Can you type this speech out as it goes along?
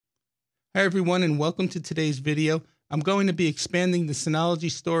Hi everyone, and welcome to today's video. I'm going to be expanding the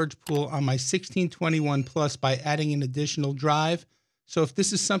Synology storage pool on my 1621 Plus by adding an additional drive. So if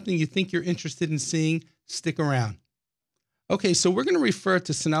this is something you think you're interested in seeing, stick around. Okay, so we're going to refer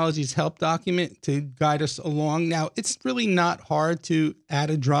to Synology's help document to guide us along. Now, it's really not hard to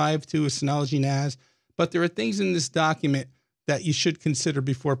add a drive to a Synology NAS, but there are things in this document that you should consider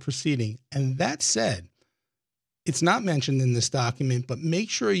before proceeding. And that said, it's not mentioned in this document, but make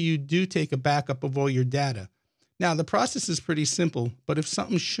sure you do take a backup of all your data. Now, the process is pretty simple, but if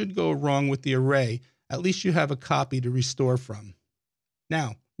something should go wrong with the array, at least you have a copy to restore from.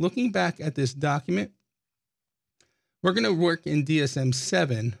 Now, looking back at this document, we're going to work in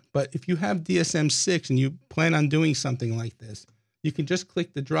DSM7, but if you have DSM6 and you plan on doing something like this, you can just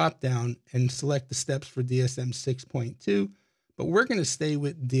click the drop down and select the steps for DSM 6.2. But we're going to stay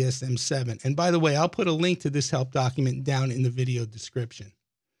with DSM7. And by the way, I'll put a link to this help document down in the video description.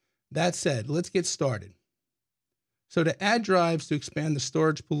 That said, let's get started. So to add drives to expand the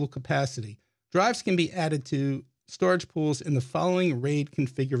storage pool capacity, drives can be added to storage pools in the following RAID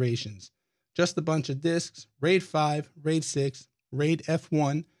configurations. Just a bunch of disks, RAID 5, RAID 6, RAID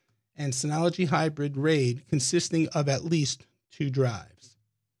F1, and Synology Hybrid RAID consisting of at least 2 drives.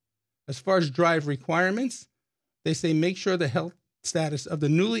 As far as drive requirements, they say make sure the health status of the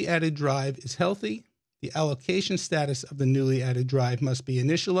newly added drive is healthy. The allocation status of the newly added drive must be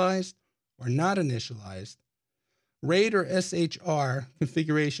initialized or not initialized. RAID or SHR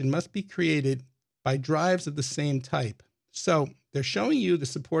configuration must be created by drives of the same type. So they're showing you the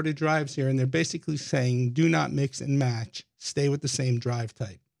supported drives here, and they're basically saying do not mix and match. Stay with the same drive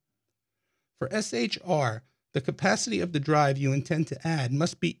type. For SHR, the capacity of the drive you intend to add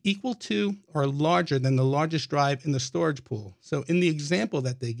must be equal to or larger than the largest drive in the storage pool. So in the example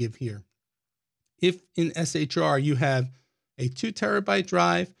that they give here, if in SHR you have a 2 terabyte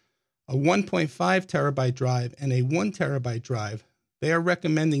drive, a 1.5 terabyte drive, and a 1 terabyte drive, they are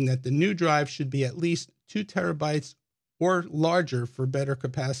recommending that the new drive should be at least 2 terabytes or larger for better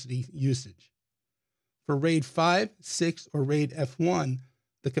capacity usage. For RAID 5, 6, or RAID F1,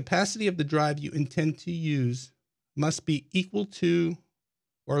 the capacity of the drive you intend to use must be equal to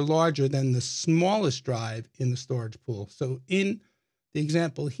or larger than the smallest drive in the storage pool. So in the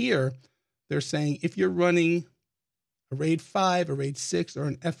example here, they're saying if you're running a RAID 5, a RAID 6, or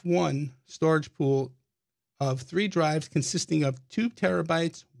an F1 storage pool of 3 drives consisting of 2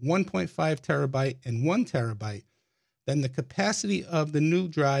 terabytes, 1.5 terabyte, and 1 terabyte, then the capacity of the new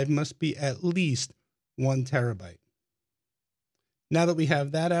drive must be at least 1 terabyte. Now that we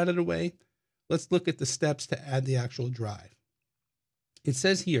have that out of the way, let's look at the steps to add the actual drive. It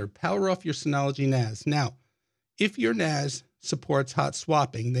says here, power off your Synology NAS. Now, if your NAS supports hot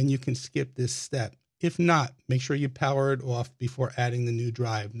swapping, then you can skip this step. If not, make sure you power it off before adding the new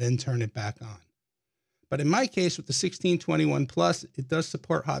drive, then turn it back on. But in my case, with the 1621 Plus, it does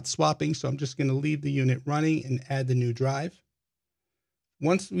support hot swapping, so I'm just going to leave the unit running and add the new drive.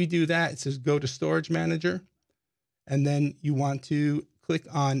 Once we do that, it says go to Storage Manager, and then you want to click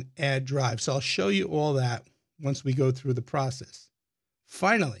on Add Drive. So I'll show you all that once we go through the process.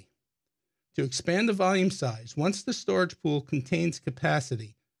 Finally, to expand the volume size, once the storage pool contains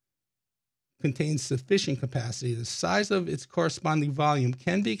sufficient capacity, the size of its corresponding volume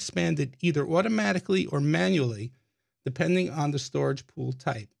can be expanded either automatically or manually, depending on the storage pool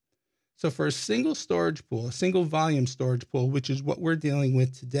type. So for a single storage pool, a single volume storage pool, which is what we're dealing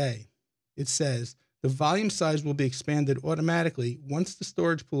with today, it says the volume size will be expanded automatically once the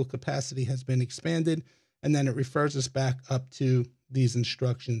storage pool capacity has been expanded, and then it refers us back up to these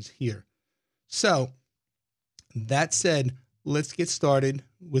instructions here. So that said, let's get started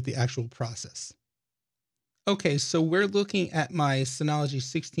with the actual process. Okay, so we're looking at my Synology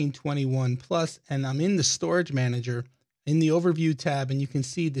 1621 Plus, and I'm in the Storage Manager in the Overview tab, and you can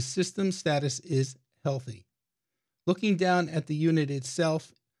see the system status is healthy. Looking down at the unit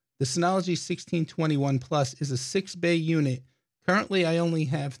itself, the Synology 1621 Plus is a 6-bay unit. Currently, I only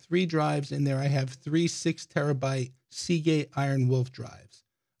have 3 drives in there. I have 3 6 terabyte Seagate Iron Wolf drives.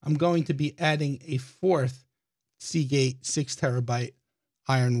 I'm going to be adding a 4th Seagate 6 terabyte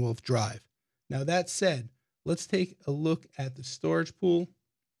Iron Wolf drive. Now that said, let's take a look at the storage pool.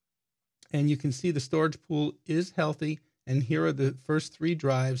 And you can see the storage pool is healthy. And here are the first 3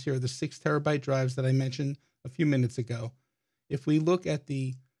 drives. Here are the 6 terabyte drives that I mentioned a few minutes ago. If we look at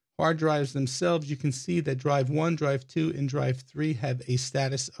the hard drives themselves, you can see that drive 1, drive 2, and drive 3 have a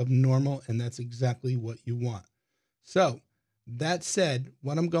status of normal, and that's exactly what you want. So that said,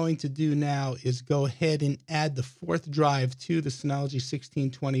 what I'm going to do now is go ahead and add the 4th drive to the Synology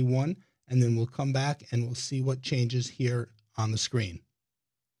 1621, and then we'll come back and we'll see what changes here on the screen.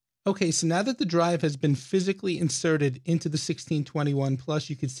 Okay, so now that the drive has been physically inserted into the 1621 Plus,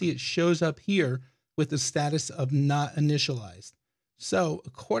 you can see it shows up here with the status of not initialized. So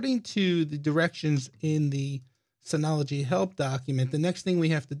according to the directions in the Synology Help document, the next thing we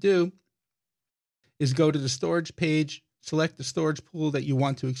have to do is go to the storage page, select the storage pool that you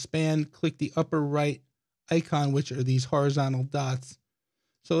want to expand, click the upper right icon, which are these horizontal dots.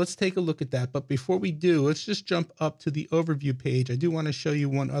 So let's take a look at that. But before we do, let's just jump up to the overview page. I do want to show you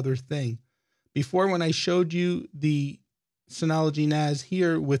one other thing. Before, when I showed you the Synology NAS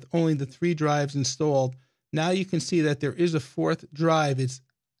here with only the 3 drives installed, now you can see that there is a 4th drive. It's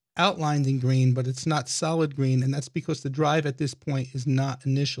outlined in green, but it's not solid green, and that's because the drive at this point is not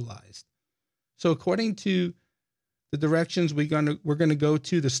initialized. So according to the directions, we're gonna go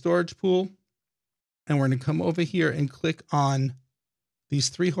to the storage pool, and we're gonna come over here and click on these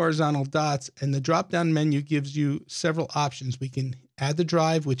 3 horizontal dots, and the drop-down menu gives you several options. We can add the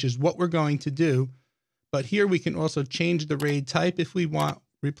drive, which is what we're going to do, but here we can also change the RAID type if we want,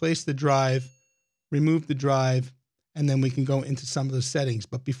 replace the drive, remove the drive, and then we can go into some of the settings.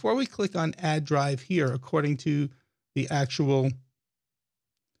 But before we click on Add Drive here, according to the actual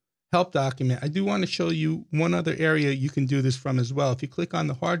help document, I do want to show you one other area you can do this from as well. If you click on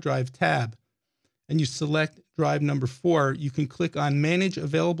the hard drive tab and you select drive number 4, you can click on Manage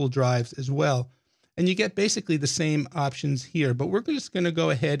Available Drives as well. And you get basically the same options here, but we're just going to go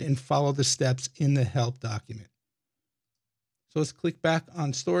ahead and follow the steps in the help document. So let's click back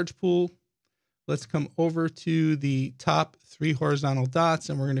on Storage Pool. Let's come over to the top 3 horizontal dots,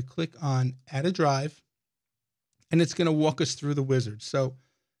 and we're going to click on Add a Drive, and it's going to walk us through the wizard. So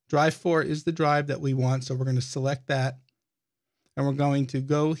drive 4 is the drive that we want, so we're going to select that, and we're going to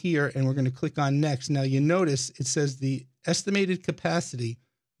go here, and we're going to click on Next. Now you notice it says the estimated capacity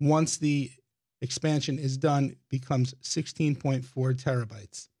once the expansion is done becomes 16.4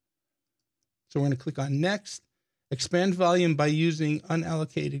 terabytes. So we're going to click on Next. Expand volume by using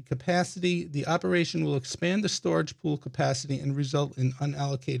unallocated capacity. The operation will expand the storage pool capacity and result in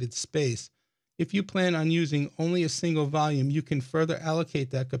unallocated space. If you plan on using only a single volume, you can further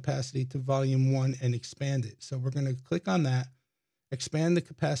allocate that capacity to volume 1 and expand it. So we're going to click on that, expand the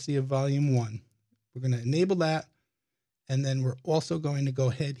capacity of volume 1. We're going to enable that, and then we're also going to go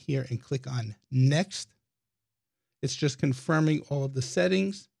ahead here and click on Next. It's just confirming all of the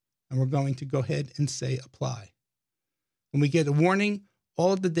settings, and we're going to go ahead and say Apply. When we get a warning,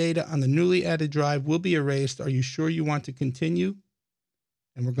 all of the data on the newly added drive will be erased. Are you sure you want to continue?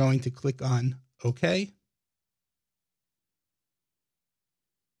 And we're going to click on OK.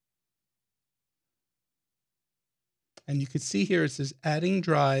 And you can see here it says adding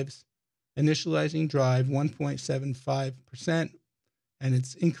drives, initializing drive 1.75%, and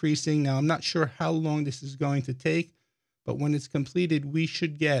it's increasing. Now, I'm not sure how long this is going to take, but when it's completed, we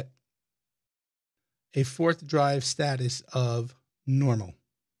should get a 4th drive status of normal.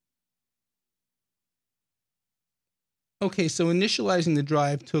 Okay, so initializing the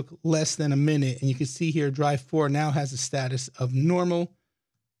drive took less than a minute, and you can see here drive 4 now has a status of normal.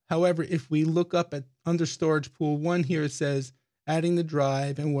 However, if we look up at under storage pool 1 here, it says adding the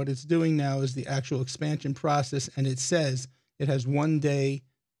drive, and what it's doing now is the actual expansion process, and it says it has 1 day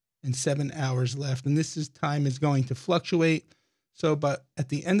and 7 hours left, and time is going to fluctuate. So, but at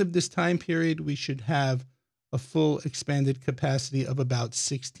the end of this time period, we should have a full expanded capacity of about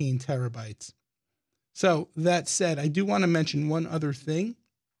 16 terabytes. So that said, I do want to mention one other thing.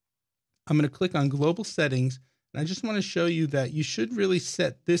 I'm going to click on Global Settings, and I just want to show you that you should really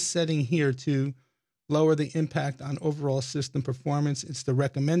set this setting here to lower the impact on overall system performance. It's the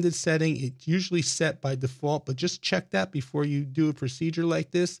recommended setting. It's usually set by default, but just check that before you do a procedure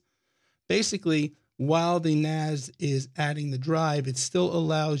like this. Basically, while the NAS is adding the drive, it still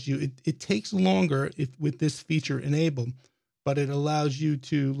allows you, it takes longer with this feature enabled, but it allows you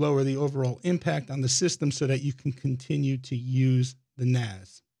to lower the overall impact on the system so that you can continue to use the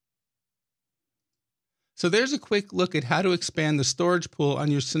NAS. So there's a quick look at how to expand the storage pool on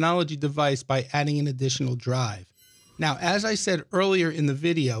your Synology device by adding an additional drive. Now, as I said earlier in the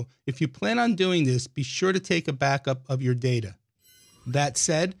video, if you plan on doing this, be sure to take a backup of your data. That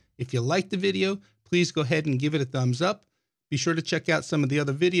said, if you liked the video, please go ahead and give it a thumbs up. Be sure to check out some of the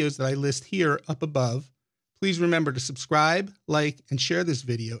other videos that I list here up above. Please remember to subscribe, like, and share this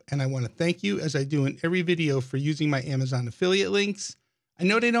video. And I want to thank you, as I do in every video, for using my Amazon affiliate links. I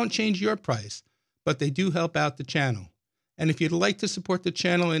know they don't change your price, but they do help out the channel. And if you'd like to support the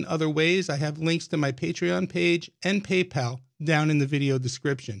channel in other ways, I have links to my Patreon page and PayPal down in the video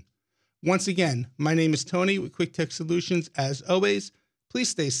description. Once again, my name is Tony with Quick Tech Solutions. As always, please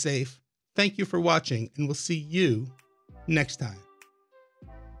stay safe. Thank you for watching, and we'll see you next time.